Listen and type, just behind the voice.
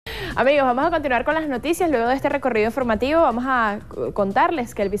Amigos, vamos a continuar con las noticias. Luego de este recorrido informativo vamos a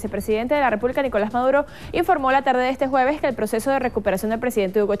contarles que el vicepresidente de la República, Nicolás Maduro, informó la tarde de este jueves que el proceso de recuperación del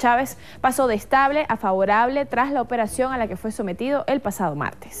presidente Hugo Chávez pasó de estable a favorable tras la operación a la que fue sometido el pasado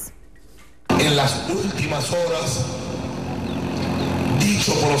martes. En las últimas horas,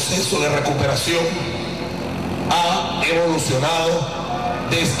 dicho proceso de recuperación ha evolucionado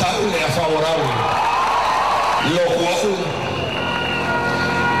de estable a favorable, lo cual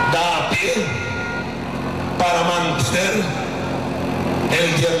da pie para mantener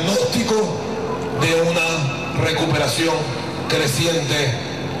el diagnóstico de una recuperación creciente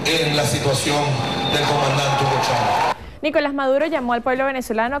en la situación del comandante Hugo Chávez. Nicolás Maduro llamó al pueblo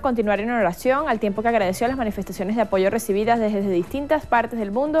venezolano a continuar en oración, al tiempo que agradeció las manifestaciones de apoyo recibidas desde distintas partes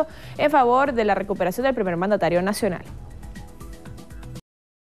del mundo en favor de la recuperación del primer mandatario nacional.